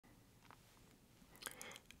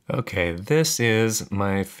Okay, this is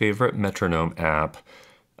my favorite Metronome app,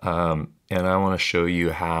 and I want to show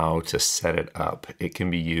you how to set it up. It can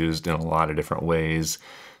be used in a lot of different ways.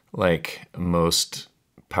 Like most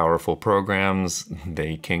powerful programs,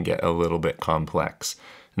 they can get a little bit complex.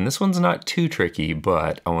 And this one's not too tricky,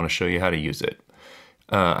 but I want to show you how to use it.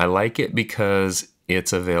 I like it because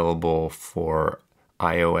it's available for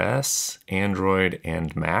iOS, Android,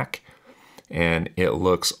 and Mac. And it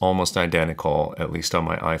looks almost identical, at least on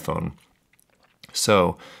my iPhone.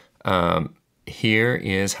 So here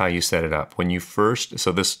is how you set it up. When you first,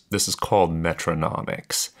 so this is called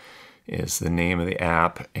Metronomics, is the name of the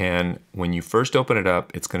app. And when you first open it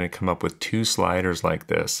up, it's going to come up with two sliders like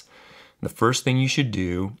this. The first thing you should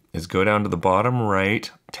do is go down to the bottom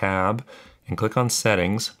right tab and click on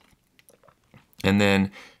Settings. And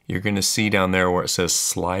then you're going to see down there where it says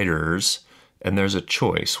Sliders, and there's a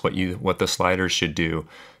choice what the sliders should do.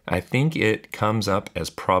 I think it comes up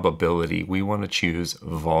as probability. We want to choose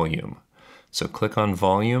volume. So click on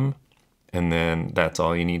volume, and then that's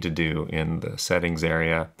all you need to do in the settings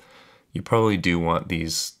area. You probably do want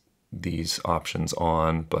these options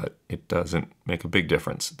on, but it doesn't make a big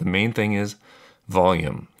difference. The main thing is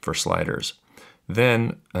volume for sliders.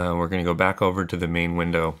 Then we're going to go back over to the main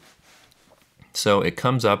window. So it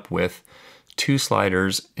comes up with two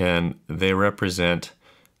sliders, and they represent,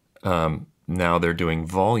 now they're doing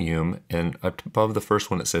volume, and up above the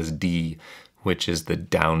first one it says D, which is the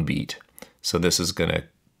downbeat. So this is going to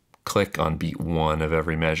click on beat 1 of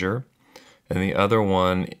every measure. And the other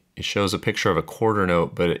one, it shows a picture of a quarter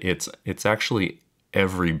note, but it's actually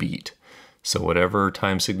every beat. So whatever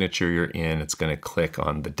time signature you're in, it's going to click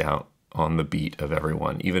on the beat of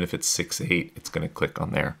everyone. Even if it's 6/8, it's going to click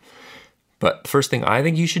on there. But the first thing I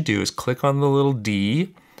think you should do is click on the little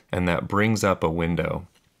D, and that brings up a window.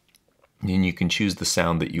 And you can choose the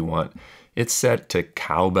sound that you want. It's set to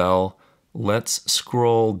cowbell. Let's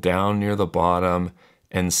scroll down near the bottom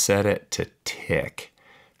and set it to tick.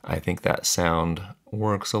 I think that sound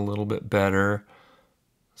works a little bit better.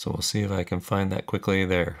 So we'll see if I can find that quickly.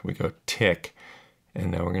 There we go, tick. And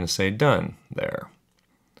now we're going to say done there.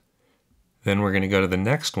 Then we're going to go to the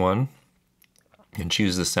next one and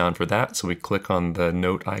choose the sound for that. So we click on the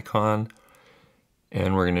note icon,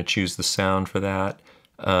 and we're going to choose the sound for that.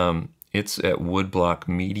 It's at woodblock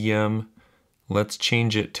medium. Let's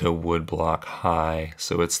change it to woodblock high.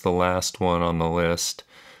 So it's the last one on the list,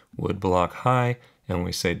 woodblock high, and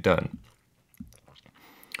we say done.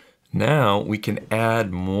 Now we can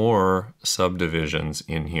add more subdivisions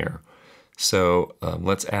in here. So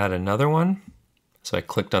let's add another one. So I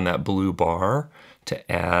clicked on that blue bar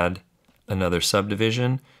to add another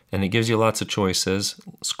subdivision, and it gives you lots of choices.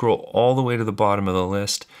 Scroll all the way to the bottom of the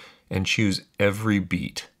list and choose every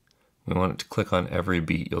beat. We want it to click on every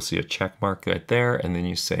beat. You'll see a check mark right there, and then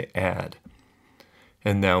you say add.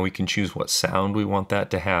 And now we can choose what sound we want that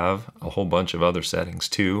to have, a whole bunch of other settings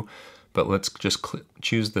too, but let's just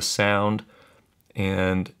choose the sound.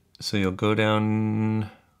 And so you'll go down,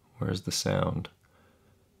 where's the sound?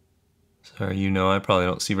 Sorry, I probably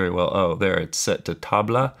don't see very well. Oh, there, it's set to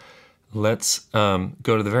tabla. Let's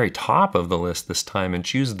go to the very top of the list this time and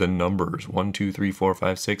choose the numbers, 1, 2, 3, 4,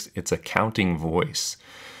 5, 6. It's a counting voice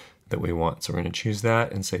that we want. So we're going to choose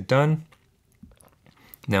that and say done.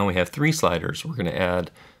 Now we have 3 sliders. We're going to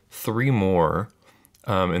add 3 more,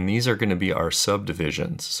 and these are going to be our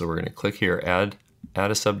subdivisions. So we're going to click here, add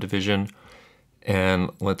a subdivision,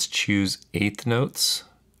 and let's choose 1/8 notes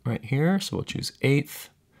right here. So we'll choose 1/8.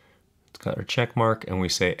 It's got our check mark, and we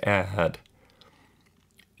say add.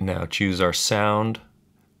 Now choose our sound.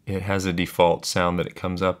 It has a default sound that it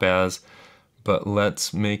comes up as, but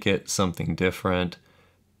let's make it something different.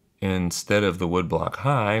 Instead of the woodblock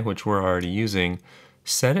high, which we're already using,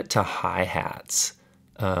 set it to hi-hats.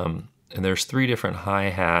 And there's 3 different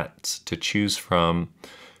hi-hats to choose from,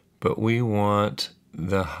 but we want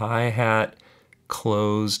the hi-hat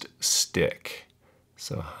closed stick.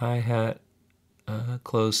 So hi-hat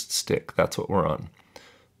closed stick, that's what we're on.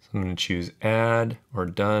 I'm going to choose add or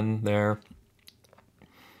done there.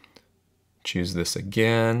 Choose this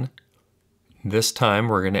again. This time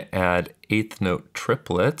we're going to add 1/8 note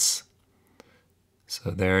triplets.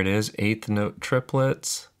 So there it is, 1/8 note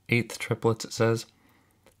triplets, 1/8 triplets it says.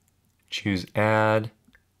 Choose add,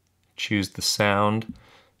 choose the sound,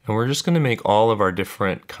 and we're just going to make all of our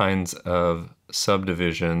different kinds of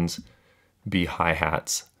subdivisions be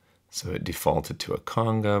hi-hats. So it defaulted to a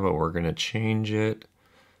conga, but we're going to change it.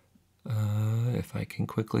 If I can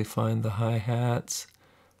quickly find the hi-hats.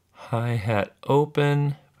 Hi-hat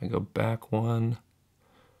open, if I go back one,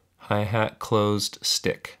 hi-hat closed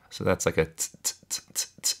stick. So that's like a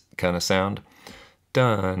kind of sound.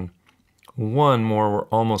 done. One more, we're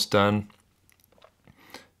almost done.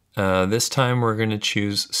 This time we're going to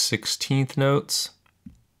choose 16th notes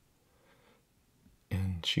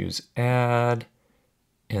and choose add.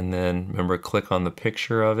 And then remember, click on the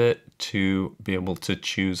picture of it to be able to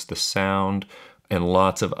choose the sound and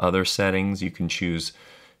lots of other settings. You can choose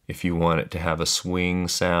if you want it to have a swing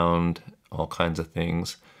sound, all kinds of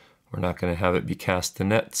things. We're not going to have it be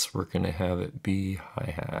castanets. We're going to have it be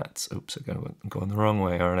hi-hats. Oops, I'm going the wrong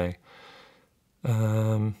way, aren't I?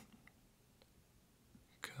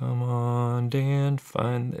 Come on, Dan,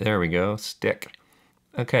 there we go, stick.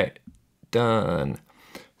 Okay, done.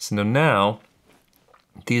 So now,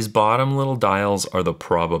 these bottom little dials are the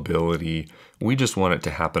probability. We just want it to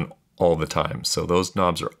happen all the time. So those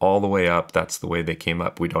knobs are all the way up. That's the way they came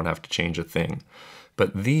up. We don't have to change a thing.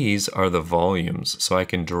 But these are the volumes. So I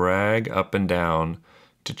can drag up and down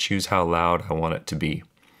to choose how loud I want it to be.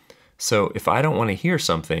 So if I don't want to hear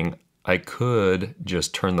something, I could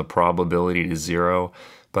just turn the probability to 0,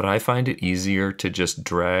 but I find it easier to just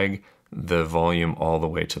drag the volume all the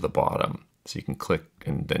way to the bottom. So you can click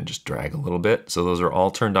and then just drag a little bit. So those are all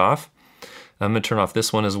turned off. I'm going to turn off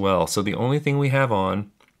this one as well. So the only thing we have on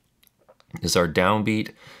is our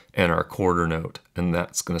downbeat and our quarter note, and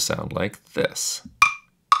that's going to sound like this.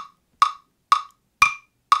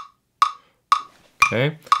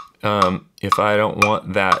 Okay. If I don't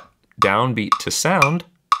want that downbeat to sound,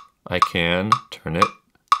 I can turn it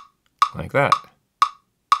like that.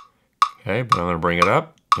 Okay, but I'm going to bring it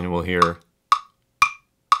up and we'll hear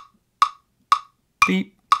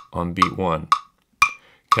beep on beat 1.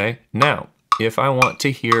 Okay, now if I want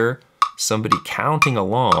to hear somebody counting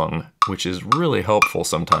along, which is really helpful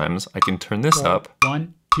sometimes, I can turn this up.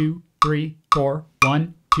 1, 2, 3, 4.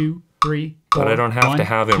 1, 2, 3, 4. But I don't have to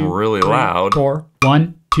have him really loud. 4.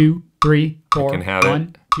 1, 2, 3, 4. I can have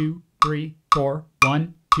 1, 2, 3, 4.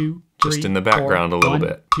 1, 2, 3. Just in the background a little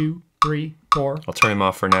bit. 1, 2, 3, 4. I'll turn him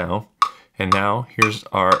off for now. And now here's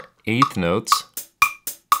our 8th notes.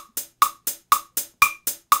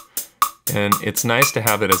 And it's nice to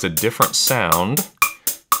have it as a different sound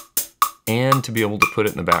and to be able to put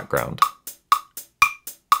it in the background.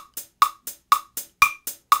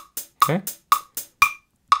 Okay.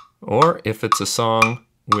 Or if it's a song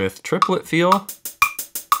with triplet feel,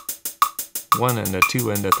 1 and a 2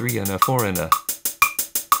 and a 3 and a 4 and a.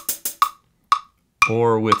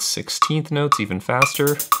 Or with 16th notes, even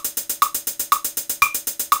faster.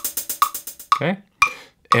 Okay.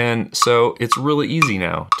 And so it's really easy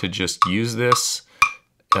now to just use this.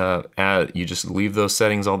 You just leave those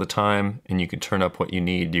settings all the time and you can turn up what you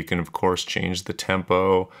need. You can of course change the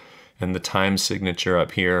tempo and the time signature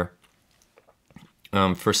up here.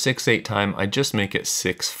 For 6/8 time, I just make it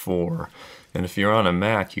 6/4. And if you're on a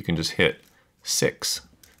Mac, you can just hit 6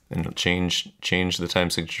 and change the time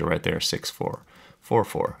signature right there, 6/4,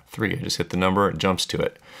 4/4, 3. I just hit the number, it jumps to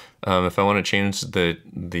it. If I want to change the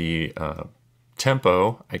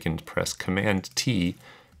tempo, I can press Command T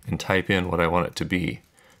and type in what I want it to be.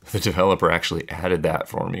 The developer actually added that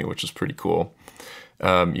for me, which is pretty cool.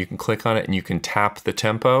 You can click on it and you can tap the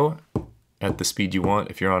tempo at the speed you want.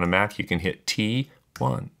 If you're on a Mac, you can hit T,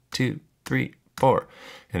 1, 2, 3, 4.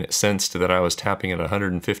 And it sensed that I was tapping at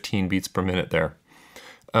 115 beats per minute there.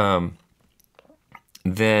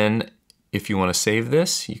 Then if you want to save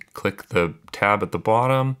this, you click the tab at the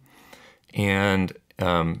bottom and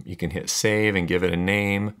you can hit save and give it a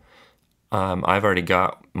name. I've already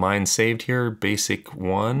got mine saved here, basic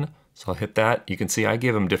 1. So I'll hit that. You can see I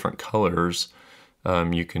give them different colors.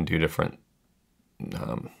 You can do different,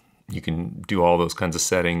 you can do all those kinds of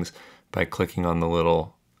settings by clicking on the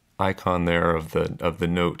little icon there of the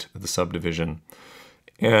note, the subdivision.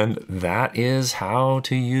 And that is how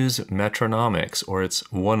to use Metronomics, or it's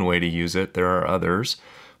one way to use it. There are others,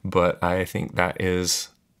 but I think that is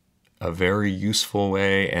a very useful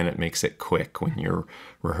way, and it makes it quick when you're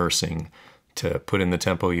rehearsing to put in the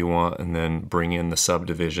tempo you want and then bring in the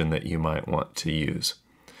subdivision that you might want to use.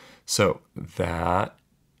 So that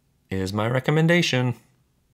is my recommendation.